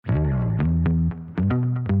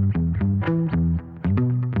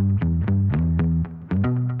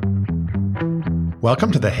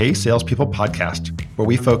Welcome to the Hey Salespeople podcast, where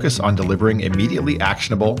we focus on delivering immediately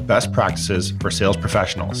actionable best practices for sales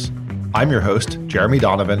professionals. I'm your host, Jeremy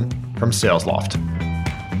Donovan from SalesLoft.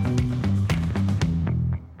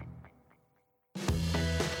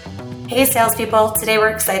 Hey salespeople, today we're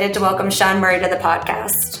excited to welcome Sean Murray to the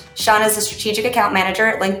podcast. Sean is a strategic account manager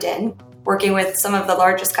at LinkedIn, working with some of the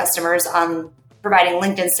largest customers on providing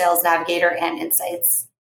LinkedIn Sales Navigator and insights.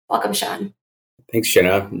 Welcome, Sean. Thanks,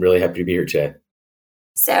 Jenna. I'm really happy to be here today.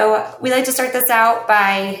 So we like to start this out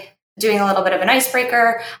by doing a little bit of an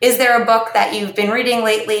icebreaker. Is there a book that you've been reading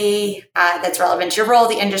lately that's relevant to your role,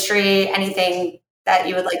 the industry, anything that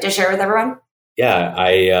you would like to share with everyone? Yeah,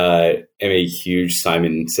 I am a huge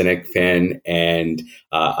Simon Sinek fan, and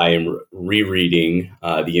I am rereading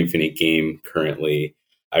The Infinite Game currently.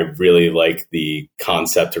 I really like the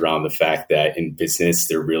concept around the fact that in business,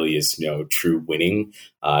 there really is no true winning.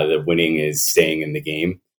 The winning is staying in the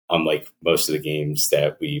game. Unlike most of the games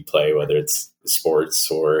that we play, whether it's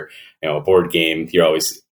sports or a board game, you're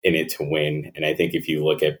always in it to win. And I think if you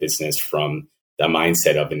look at business from the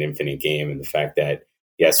mindset of an infinite game and the fact that,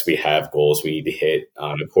 yes, we have goals we need to hit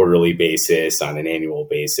on a quarterly basis, on an annual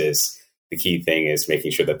basis, the key thing is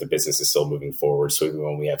making sure that the business is still moving forward. So even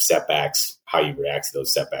when we have setbacks, how you react to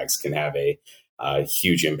those setbacks can have a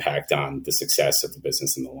huge impact on the success of the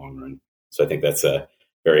business in the long run. So I think that's a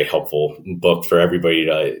very helpful book for everybody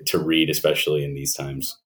to read, especially in these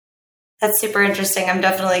times. That's super interesting. I'm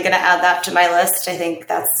definitely going to add that to my list. I think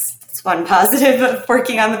that's one positive of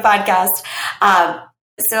working on the podcast.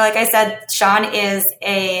 So like I said, Sean is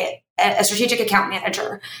a strategic account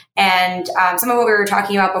manager. And some of what we were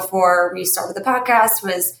talking about before we started the podcast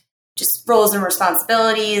was just roles and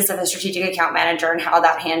responsibilities of a strategic account manager and how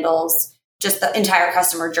that handles just the entire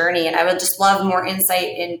customer journey. And I would just love more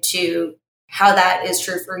insight into how that is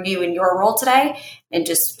true for you in your role today, and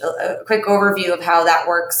just a quick overview of how that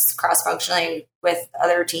works cross-functionally with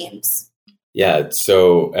other teams. Yeah,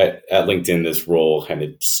 so at LinkedIn, this role kind of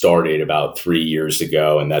started about 3 years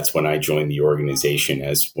ago, and that's when I joined the organization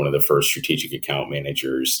as one of the first strategic account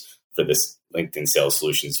managers for this LinkedIn Sales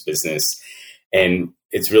Solutions business. And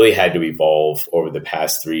it's really had to evolve over the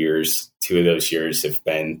past 3 years. 2 of those years have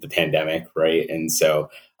been the pandemic, right? And so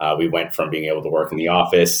we went from being able to work in the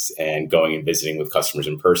office and going and visiting with customers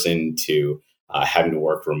in person to having to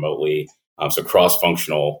work remotely. So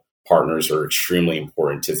cross-functional partners are extremely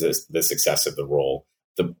important to the success of the role.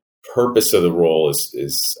 The purpose of the role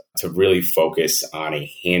is to really focus on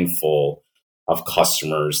a handful of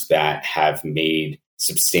customers that have made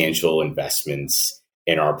substantial investments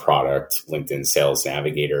in our product, LinkedIn Sales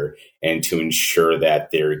Navigator, and to ensure that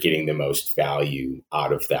they're getting the most value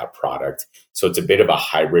out of that product. So it's a bit of a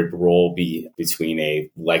hybrid role between a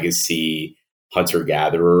legacy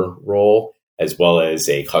hunter-gatherer role as well as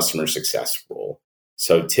a customer success role.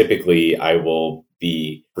 So typically, I will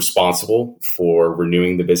be responsible for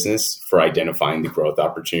renewing the business, for identifying the growth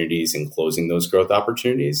opportunities and closing those growth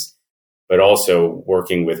opportunities, but also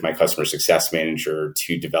working with my customer success manager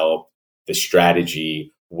to develop the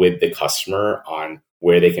strategy with the customer on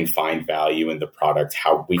where they can find value in the product,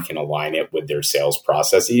 how we can align it with their sales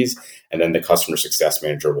processes. And then the customer success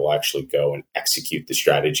manager will actually go and execute the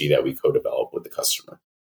strategy that we co-develop with the customer.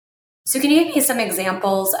 So can you give me some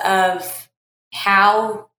examples of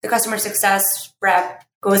how the customer success rep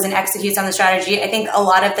goes and executes on the strategy? I think a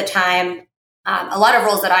lot of the time, a lot of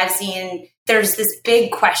roles that I've seen, there's this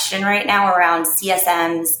big question right now around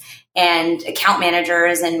CSMs and account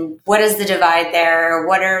managers, and what is the divide there?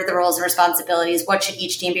 What are the roles and responsibilities? What should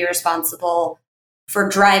each team be responsible for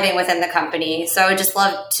driving within the company? So I would just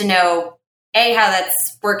love to know, A, how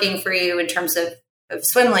that's working for you in terms of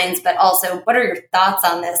swim lanes, but also what are your thoughts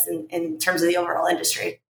on this in terms of the overall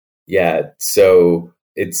industry? Yeah, so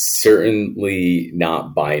it's certainly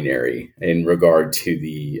not binary in regard to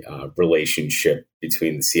the relationship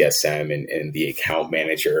between the CSM and the account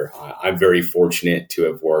manager. I'm very fortunate to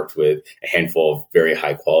have worked with a handful of very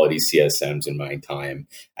high quality CSMs in my time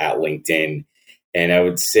at LinkedIn. And I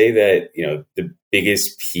would say that, the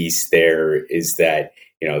biggest piece there is that,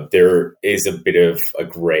 there is a bit of a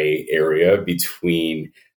gray area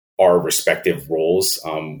between our respective roles.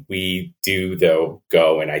 We do, though,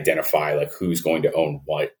 go and identify who's going to own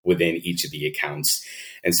what within each of the accounts.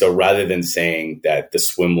 And so rather than saying that the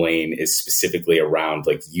swim lane is specifically around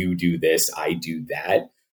you do this, I do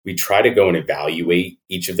that, we try to go and evaluate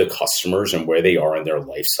each of the customers and where they are in their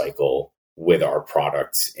life cycle with our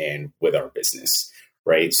product and with our business,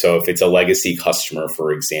 right? So if it's a legacy customer,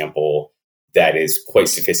 for example, that is quite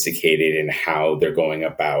sophisticated in how they're going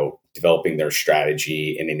about developing their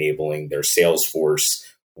strategy and enabling their sales force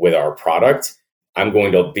with our product, I'm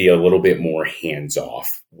going to be a little bit more hands off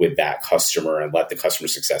with that customer and let the customer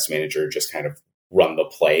success manager just kind of run the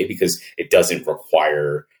play, because it doesn't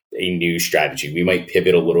require a new strategy. We might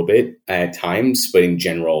pivot a little bit at times, but in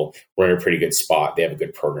general, we're in a pretty good spot. They have a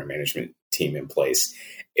good program management team in place.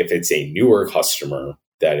 If it's a newer customer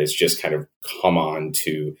that has just kind of come on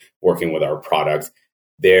to working with our product,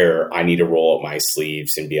 there, I need to roll up my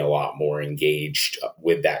sleeves and be a lot more engaged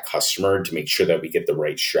with that customer to make sure that we get the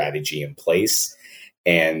right strategy in place.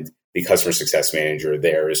 And the customer success manager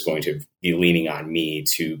there is going to be leaning on me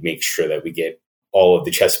to make sure that we get all of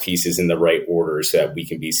the chess pieces in the right order so that we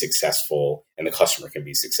can be successful and the customer can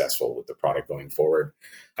be successful with the product going forward.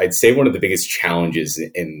 I'd say one of the biggest challenges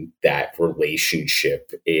in that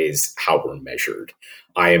relationship is how we're measured.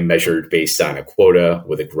 I am measured based on a quota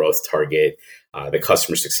with a growth target. The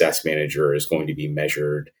customer success manager is going to be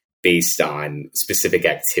measured based on specific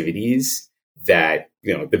activities that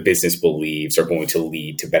the business believes are going to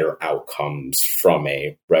lead to better outcomes from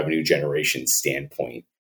a revenue generation standpoint.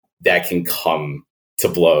 That can come to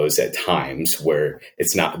blows at times where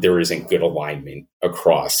there isn't good alignment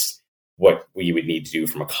across what we would need to do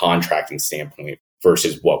from a contracting standpoint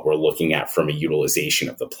versus what we're looking at from a utilization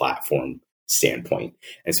of the platform standpoint.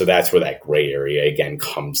 And so that's where that gray area again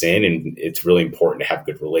comes in. And it's really important to have a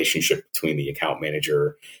good relationship between the account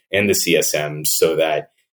manager and the CSM so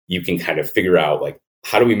that you can kind of figure out, like,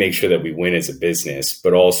 how do we make sure that we win as a business?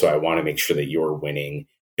 But also I want to make sure that you're winning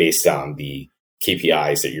based on the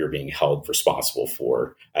KPIs that you're being held responsible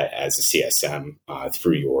for as a CSM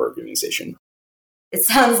through your organization. It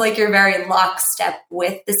sounds like you're very lockstep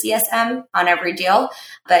with the CSM on every deal.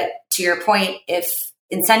 But to your point, if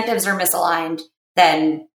incentives are misaligned,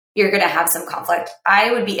 then you're going to have some conflict.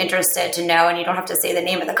 I would be interested to know, and you don't have to say the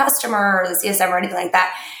name of the customer or the CSM or anything like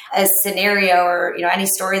that, a scenario or any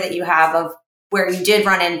story that you have of where you did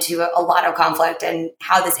run into a lot of conflict and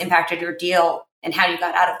how this impacted your deal and how you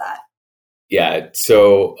got out of that. Yeah.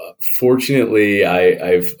 So fortunately,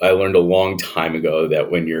 I learned a long time ago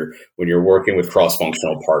that when you're working with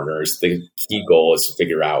cross-functional partners, the key goal is to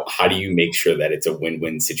figure out, how do you make sure that it's a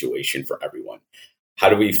win-win situation for everyone? How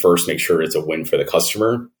do we first make sure it's a win for the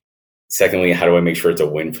customer? Secondly, how do I make sure it's a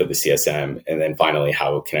win for the CSM? And then finally,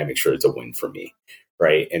 how can I make sure it's a win for me?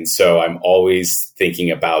 Right. And so I'm always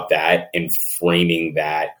thinking about that and framing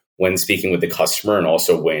that when speaking with the customer and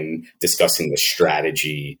also when discussing the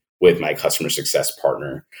strategy with my customer success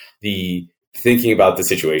partner. The thinking about the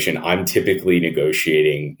situation, I'm typically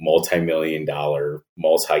negotiating multi-million-dollar,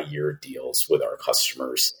 multi-year deals with our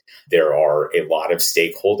customers. There are a lot of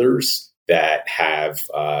stakeholders that have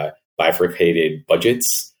bifurcated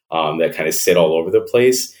budgets that kind of sit all over the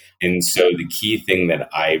place. And so the key thing that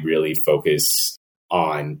I really focus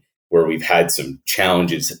on, where we've had some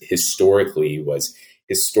challenges historically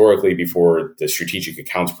before the strategic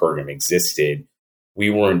accounts program existed, we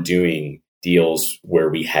weren't doing deals where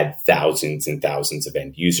we had thousands and thousands of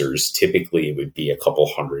end users. Typically, it would be a couple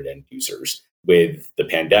hundred end users. With the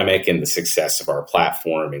pandemic and the success of our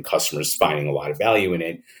platform and customers finding a lot of value in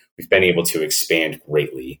it, we've been able to expand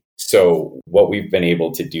greatly. So what we've been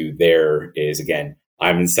able to do there is, again,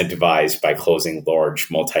 I'm incentivized by closing large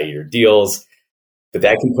multi-year deals, but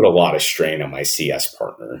that can put a lot of strain on my CS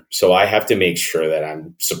partner. So I have to make sure that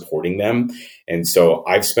I'm supporting them. And so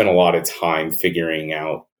I've spent a lot of time figuring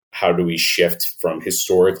out, how do we shift from,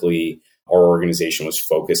 historically, our organization was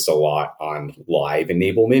focused a lot on live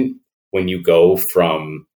enablement. When you go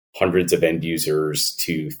from hundreds of end users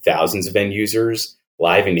to thousands of end users,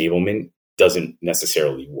 live enablement doesn't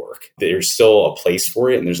necessarily work. There's still a place for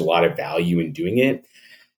it and there's a lot of value in doing it.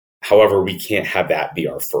 However, we can't have that be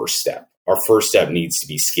our first step. Our first step needs to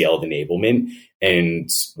be scaled enablement and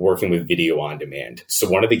working with video on demand. So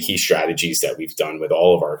one of the key strategies that we've done with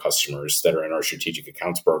all of our customers that are in our strategic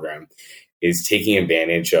accounts program is taking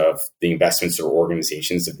advantage of the investments that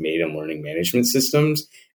organizations have made in learning management systems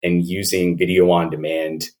and using video on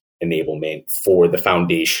demand enablement for the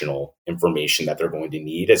foundational information that they're going to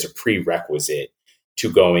need as a prerequisite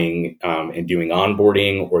to going and doing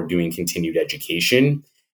onboarding or doing continued education.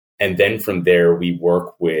 And then from there, we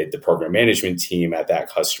work with the program management team at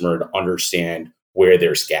that customer to understand where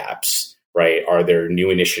there's gaps, right? Are there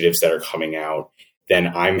new initiatives that are coming out?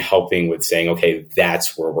 Then I'm helping with saying, okay,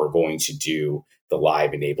 that's where we're going to do the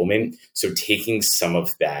live enablement. So taking some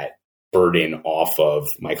of that burden off of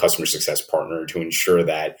my customer success partner to ensure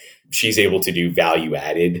that she's able to do value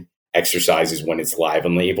added exercises when it's live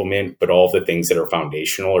enablement, but all of the things that are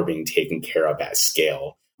foundational are being taken care of at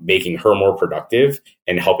scale, making her more productive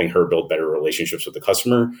and helping her build better relationships with the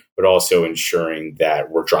customer, but also ensuring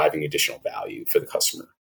that we're driving additional value for the customer.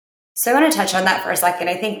 So I want to touch on that for a second.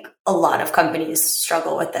 I think a lot of companies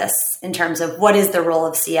struggle with this in terms of what is the role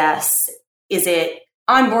of CS? Is it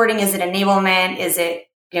onboarding? Is it enablement? Is it,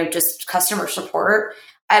 just customer support?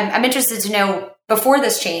 I'm interested to know, before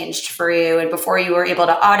this changed for you and before you were able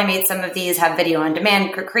to automate some of these, have video on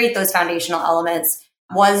demand, create those foundational elements,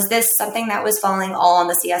 was this something that was falling all on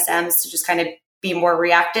the CSMs to just kind of be more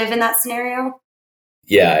reactive in that scenario?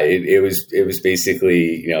 Yeah, it was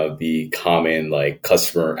basically, the common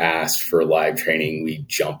customer asked for live training. We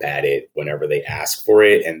jump at it whenever they ask for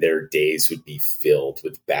it, and their days would be filled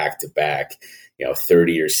with back-to-back,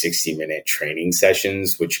 30 or 60-minute training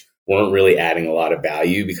sessions, which weren't really adding a lot of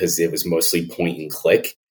value because it was mostly point and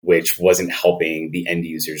click, which wasn't helping the end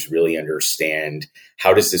users really understand,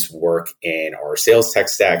 how does this work in our sales tech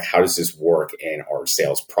stack? How does this work in our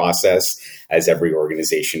sales process? As every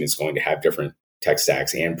organization is going to have different tech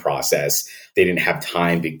stacks and process. They didn't have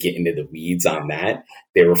time to get into the weeds on that.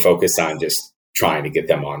 They were focused on just trying to get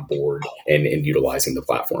them on board and utilizing the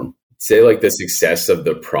platform. Say the success of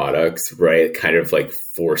the product, right, kind of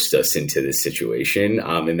forced us into this situation.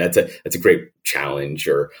 And that's a great challenge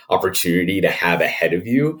or opportunity to have ahead of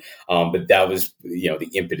you. But that was, the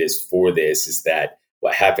impetus for this is that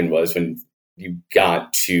what happened was when you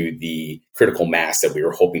got to the critical mass that we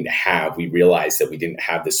were hoping to have, we realized that we didn't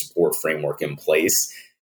have the support framework in place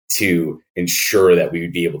to ensure that we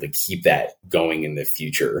would be able to keep that going in the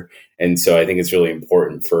future. And so I think it's really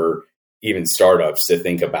important for even startups to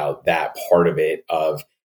think about that part of it, of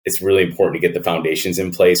it's really important to get the foundations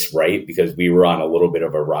in place, right? Because we were on a little bit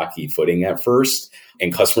of a rocky footing at first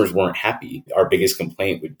and customers weren't happy. Our biggest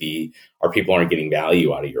complaint would be, our people aren't getting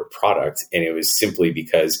value out of your product. And it was simply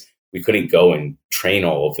because we couldn't go and train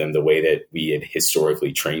all of them the way that we had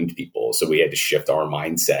historically trained people. So we had to shift our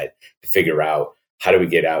mindset to figure out, how do we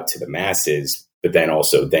get out to the masses, but then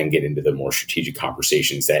also get into the more strategic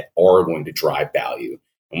conversations that are going to drive value.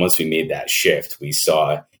 And once we made that shift, we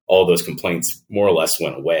saw all those complaints more or less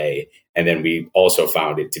went away. And then we also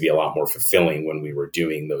found it to be a lot more fulfilling when we were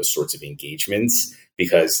doing those sorts of engagements,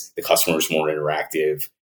 because the customers were more interactive.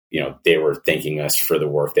 They were thanking us for the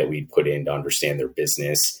work that we put in to understand their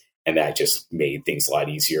business. And that just made things a lot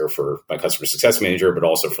easier for my customer success manager, but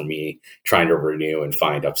also for me trying to renew and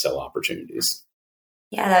find upsell opportunities.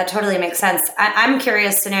 Yeah, that totally makes sense. I'm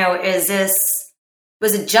curious to know,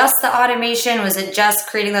 was it just the automation? Was it just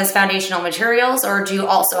creating those foundational materials? Or do you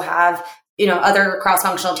also have, other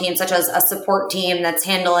cross-functional teams, such as a support team that's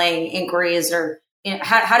handling inquiries, or,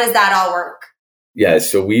 how does that all work? Yeah,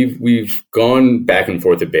 so we've gone back and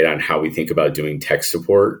forth a bit on how we think about doing tech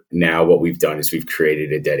support. Now what we've done is we've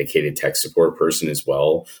created a dedicated tech support person as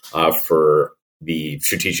well for the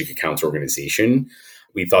strategic accounts organization.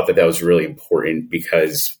 We thought that was really important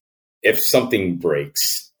because if something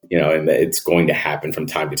breaks, and it's going to happen from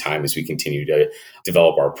time to time as we continue to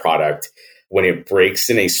develop our product, when it breaks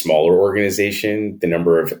in a smaller organization, the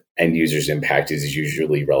number of end users impacted is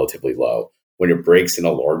usually relatively low. When it breaks in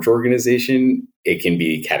a large organization, it can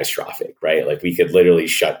be catastrophic, right? We could literally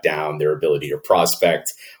shut down their ability to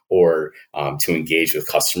prospect or to engage with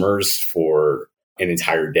customers for an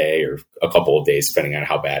entire day or a couple of days, depending on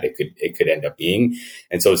how bad it could end up being.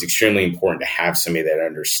 And so it's extremely important to have somebody that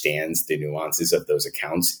understands the nuances of those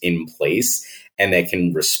accounts in place and that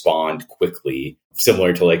can respond quickly,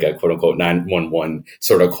 similar to a quote unquote 911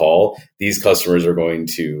 sort of call. These customers we're going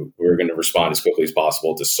to respond as quickly as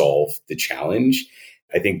possible to solve the challenge.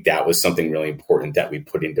 I think that was something really important that we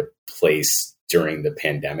put into place during the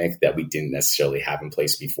pandemic that we didn't necessarily have in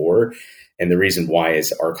place before. And the reason why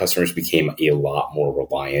is our customers became a lot more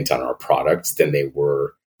reliant on our product than they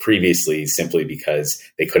were previously, simply because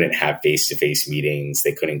they couldn't have face-to-face meetings.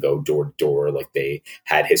 They couldn't go door to door like they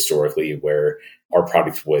had historically, where our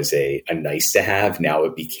product was a nice to have. Now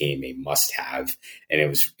it became a must have. And it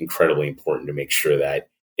was incredibly important to make sure that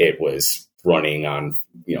it was running on,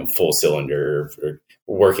 full cylinder, or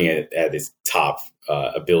working at its top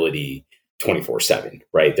ability 24/7,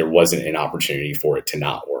 right? There wasn't an opportunity for it to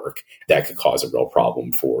not work. That could cause a real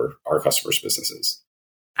problem for our customers' businesses.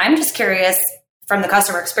 I'm just curious, from the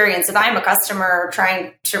customer experience, if I'm a customer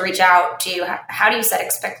trying to reach out to you, how do you set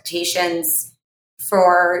expectations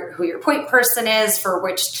for who your point person is, for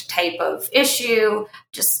which type of issue,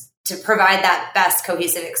 just to provide that best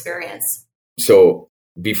cohesive experience? So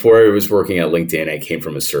before I was working at LinkedIn, I came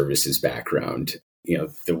from a services background.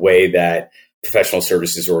 The way that professional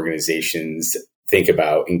services organizations think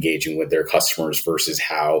about engaging with their customers versus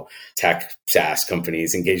how tech SaaS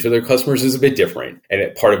companies engage with their customers is a bit different.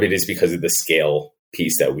 And part of it is because of the scale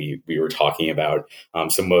piece that we were talking about.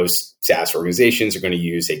 So most SaaS organizations are going to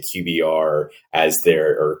use a QBR as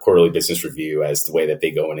their, or quarterly business review, as the way that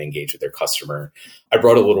they go and engage with their customer. I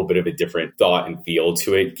brought a little bit of a different thought and feel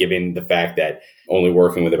to it, given the fact that only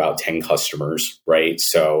working with about 10 customers, right?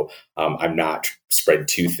 So I'm not spread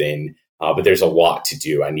too thin. But there's a lot to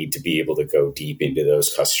do. I need to be able to go deep into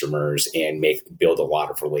those customers and build a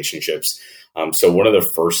lot of relationships. So one of the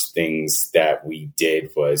first things that we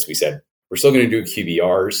did was we said, we're still going to do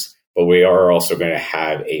QBRs, but we are also going to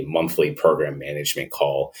have a monthly program management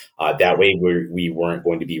call. That way we weren't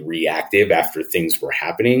going to be reactive after things were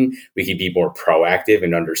happening. We could be more proactive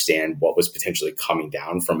and understand what was potentially coming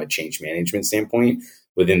down from a change management standpoint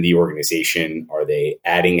within the organization. Are they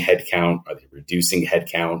adding headcount? Are they reducing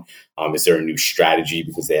headcount? Is there a new strategy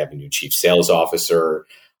because they have a new chief sales officer,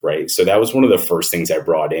 right? So that was one of the first things I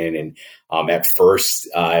brought in. And at first,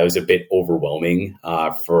 it was a bit overwhelming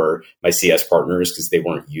for my CS partners because they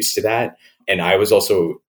weren't used to that. And I was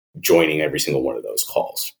also joining every single one of those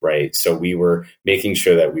calls, right? So we were making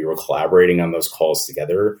sure that we were collaborating on those calls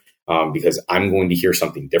together because I'm going to hear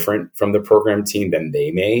something different from the program team than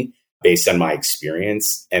they may, based on my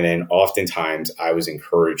experience. And then oftentimes I was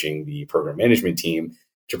encouraging the program management team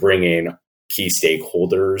to bring in key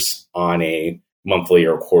stakeholders on a monthly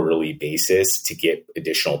or quarterly basis to get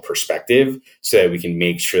additional perspective so that we can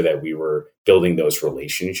make sure that we were building those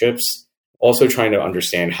relationships. Also trying to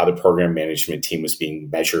understand how the program management team was being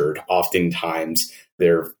measured. Oftentimes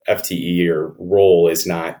their FTE or role is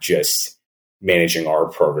not just managing our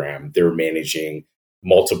program. They're managing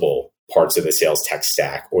multiple parts of the sales tech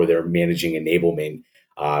stack, or they're managing enablement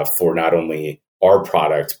for not only our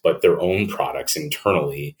product, but their own products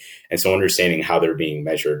internally. And so understanding how they're being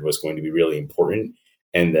measured was going to be really important.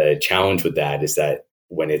 And the challenge with that is that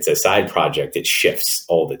when it's a side project, it shifts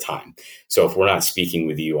all the time. So if we're not speaking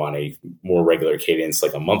with you on a more regular cadence,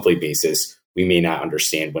 like a monthly basis, we may not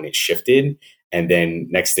understand when it shifted. And then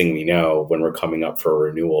next thing we know, when we're coming up for a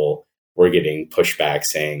renewal, we're getting pushback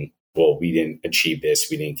saying, well, we didn't achieve this.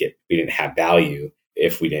 We didn't have value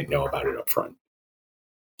if we didn't know about it up front.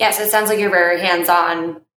 Yeah, so it sounds like you're very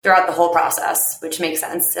hands-on throughout the whole process, which makes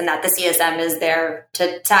sense. And that the CSM is there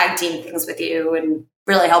to tag team things with you and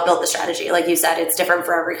really help build the strategy. Like you said, it's different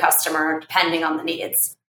for every customer depending on the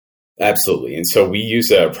needs. Absolutely. And so we use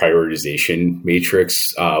a prioritization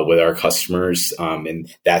matrix with our customers.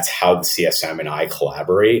 And that's how the CSM and I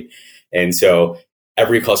collaborate. And so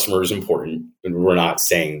every customer is important. And we're not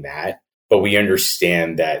saying that, but we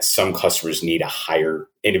understand that some customers need a higher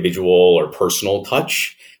individual or personal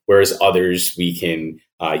touch, whereas others we can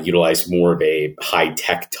utilize more of a high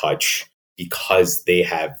tech touch because they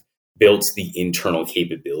have built the internal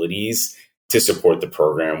capabilities to support the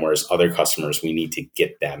program, whereas other customers, we need to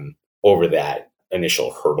get them over that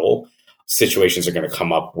initial hurdle. Situations are going to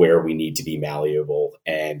come up where we need to be malleable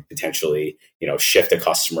and potentially, shift a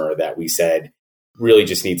customer that we said really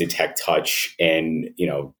just needs a tech touch. And,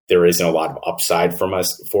 there isn't a lot of upside for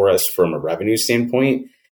us from a revenue standpoint.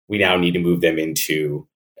 We now need to move them into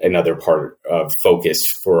another part of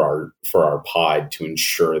focus for our pod to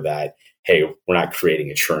ensure that, hey, we're not creating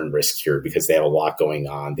a churn risk here because they have a lot going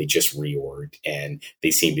on. They just reorged and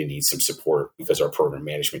they seem to need some support because our program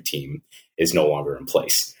management team is no longer in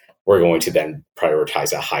place. We're going to then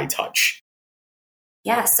prioritize a high touch.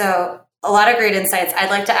 Yeah, so a lot of great insights.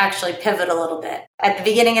 I'd like to actually pivot a little bit. At the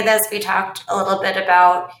beginning of this, we talked a little bit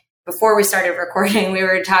about, before we started recording, we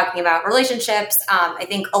were talking about relationships. I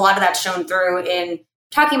think a lot of that's shown through in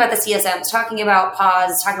talking about the CSMs, talking about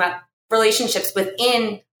pods, talking about relationships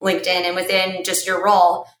within LinkedIn and within just your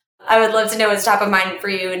role. I would love to know what's top of mind for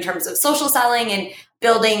you in terms of social selling and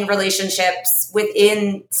building relationships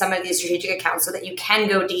within some of these strategic accounts so that you can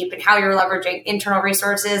go deep, and how you're leveraging internal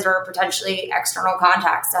resources or potentially external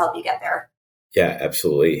contacts to help you get there. Yeah,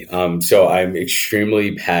 absolutely. So I'm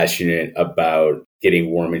extremely passionate about getting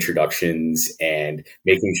warm introductions and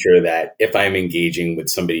making sure that if I'm engaging with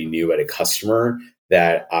somebody new at a customer,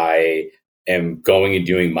 that I am going and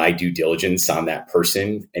doing my due diligence on that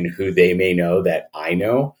person and who they may know that I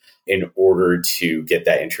know in order to get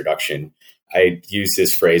that introduction. I use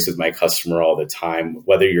this phrase with my customer all the time,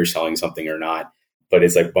 whether you're selling something or not, but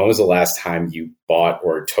it's like, when was the last time you bought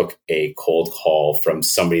or took a cold call from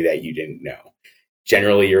somebody that you didn't know?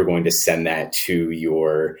 Generally, you're going to send that to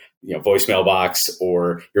your voicemail box,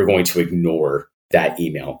 or you're going to ignore that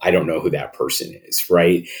email. I don't know who that person is,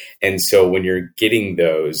 right? And so when you're getting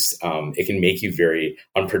those, it can make you very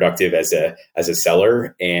unproductive as a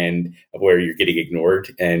seller, and where you're getting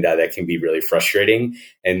ignored, and that can be really frustrating.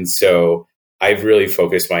 And so I've really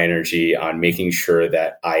focused my energy on making sure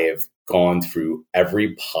that I have gone through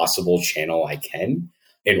every possible channel I can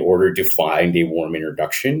in order to find a warm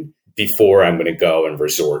introduction before I'm going to go and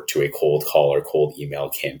resort to a cold call or cold email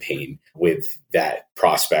campaign with that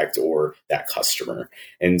prospect or that customer.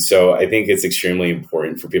 And so I think it's extremely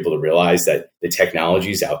important for people to realize that the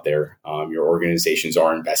technology is out there. Your organizations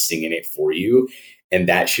are investing in it for you. And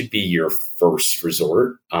that should be your first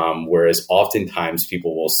resort. Whereas oftentimes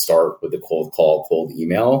people will start with a cold call, cold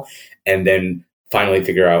email, and then finally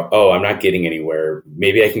figure out, oh, I'm not getting anywhere.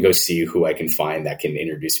 Maybe I can go see who I can find that can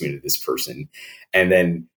introduce me to this person. And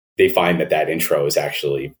then they find that intro is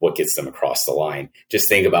actually what gets them across the line. Just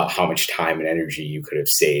think about how much time and energy you could have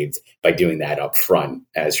saved by doing that up front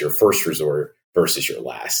as your first resort versus your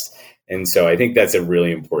last. And so I think that's a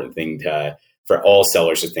really important thing for all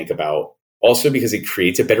sellers to think about. Also, because it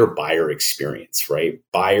creates a better buyer experience, right?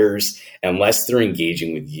 Buyers, unless they're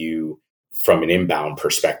engaging with you from an inbound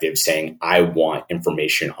perspective, saying, I want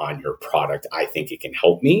information on your product, I think it can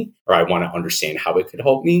help me, or I want to understand how it could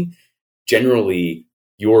help me, generally,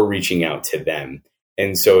 you're reaching out to them.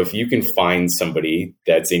 And so if you can find somebody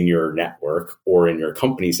that's in your network or in your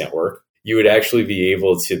company's network, you would actually be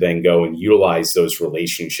able to then go and utilize those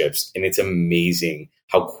relationships. And it's amazing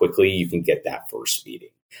how quickly you can get that first meeting.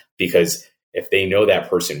 Because if they know that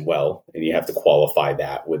person well, and you have to qualify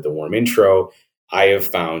that with the warm intro, I have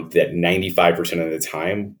found that 95% of the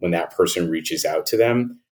time when that person reaches out to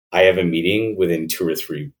them, I have a meeting within 2 or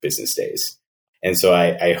 3 business days. And so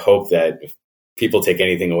I hope that if people take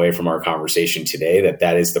anything away from our conversation today,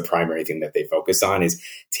 that is the primary thing that they focus on, is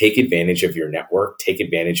take advantage of your network, take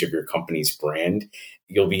advantage of your company's brand.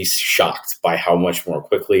 You'll be shocked by how much more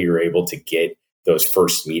quickly you're able to get those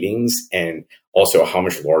first meetings, and also how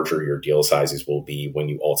much larger your deal sizes will be when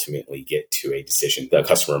you ultimately get to a decision. The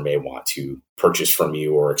customer may want to purchase from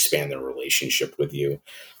you or expand their relationship with you.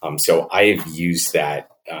 So I've used that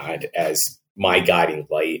as my guiding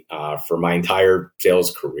light for my entire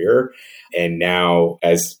sales career. And now,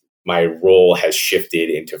 as my role has shifted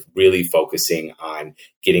into really focusing on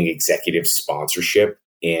getting executive sponsorship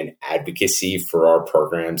and advocacy for our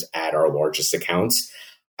programs at our largest accounts,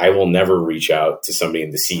 I will never reach out to somebody in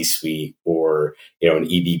the C-suite or, an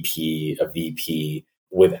EVP, a VP,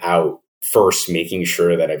 without first making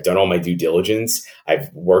sure that I've done all my due diligence.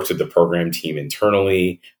 I've worked with the program team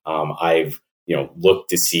internally. I've looked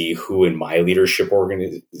to see who in my leadership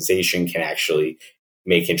organization can actually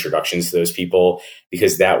make introductions to those people,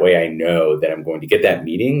 because that way I know that I'm going to get that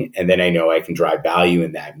meeting, and then I know I can drive value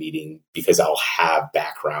in that meeting because I'll have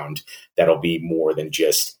background that'll be more than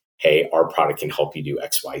just, hey, our product can help you do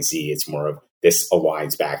X, Y, Z. It's more of, this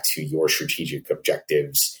aligns back to your strategic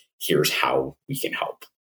objectives. Here's how we can help.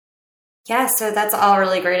 Yeah, so that's all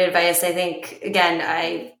really great advice. I think, again,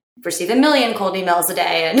 I receive 1 million cold emails a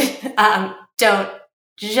day and don't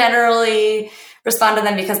generally respond to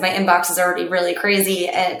them because my inbox is already really crazy.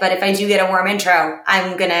 But if I do get a warm intro,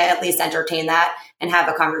 I'm going to at least entertain that and have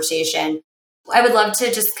a conversation. I would love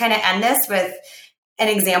to just kind of end this with an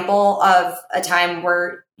example of a time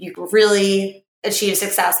where you really achieved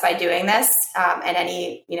success by doing this, and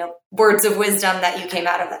any words of wisdom that came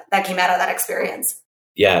out of that experience.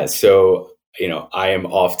 Yeah, so I am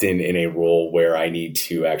often in a role where I need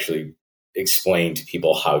to actually explain to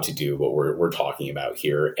people how to do what we're talking about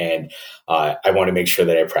here, and I want to make sure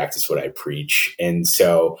that I practice what I preach. And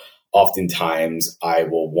so oftentimes I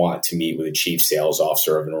will want to meet with a chief sales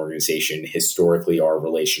officer of an organization. Historically, our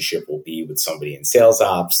relationship will be with somebody in sales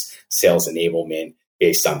ops, sales enablement,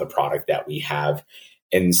 based on the product that we have.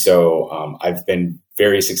 And so I've been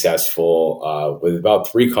very successful with about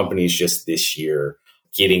 3 companies just this year,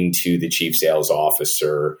 getting to the chief sales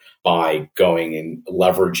officer by going and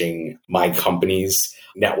leveraging my company's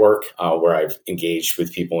network, where I've engaged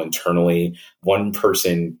with people internally. One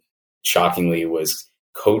person, shockingly, was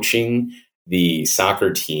coaching the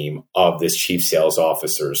soccer team of this chief sales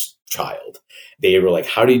officer's child. They were like,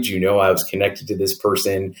 how did you know I was connected to this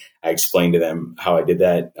person? I explained to them how I did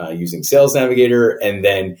that using Sales Navigator. And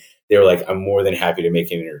then they were like, I'm more than happy to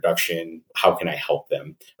make an introduction. How can I help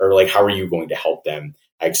them? Or like, how are you going to help them?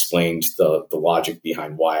 I explained the logic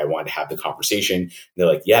behind why I wanted to have the conversation. And they're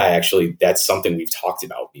like, yeah, actually, that's something we've talked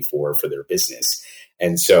about before for their business.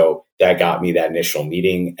 And so that got me that initial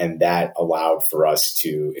meeting, and that allowed for us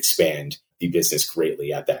to expand the business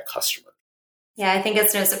greatly at that customer. Yeah, I think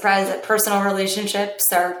it's no surprise that personal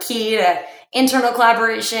relationships are key to internal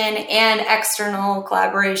collaboration and external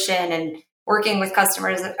collaboration, and working with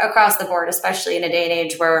customers across the board, especially in a day and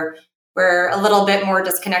age where we're a little bit more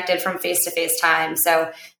disconnected from face-to-face time.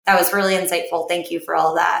 So that was really insightful. Thank you for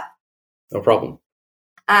all of that. No problem.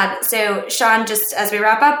 So Sean, just as we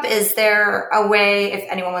wrap up, is there a way if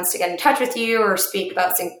anyone wants to get in touch with you or speak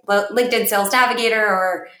about LinkedIn Sales Navigator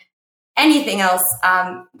or anything else,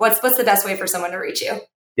 what's the best way for someone to reach you?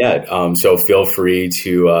 Yeah. So feel free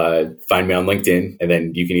to find me on LinkedIn, and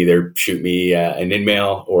then you can either shoot me an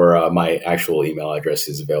email or my actual email address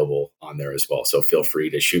is available on there as well. So feel free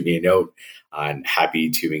to shoot me a note. I'm happy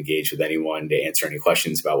to engage with anyone to answer any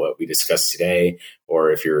questions about what we discussed today,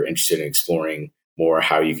 or if you're interested in exploring more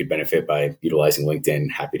how you could benefit by utilizing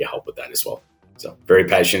LinkedIn, happy to help with that as well. So very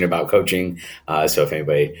passionate about coaching. So if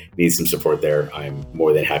anybody needs some support there, I'm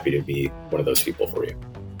more than happy to be one of those people for you.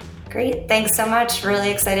 Great. Thanks so much.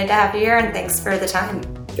 Really excited to have you here, and thanks for the time.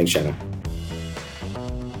 Thanks, Shannon.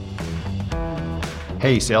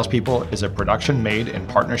 Hey Salespeople is a production made in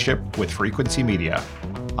partnership with Frequency Media.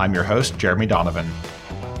 I'm your host, Jeremy Donovan.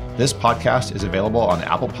 This podcast is available on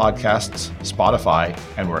Apple Podcasts, Spotify,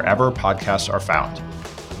 and wherever podcasts are found.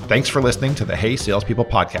 Thanks for listening to the Hey Salespeople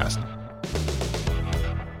podcast.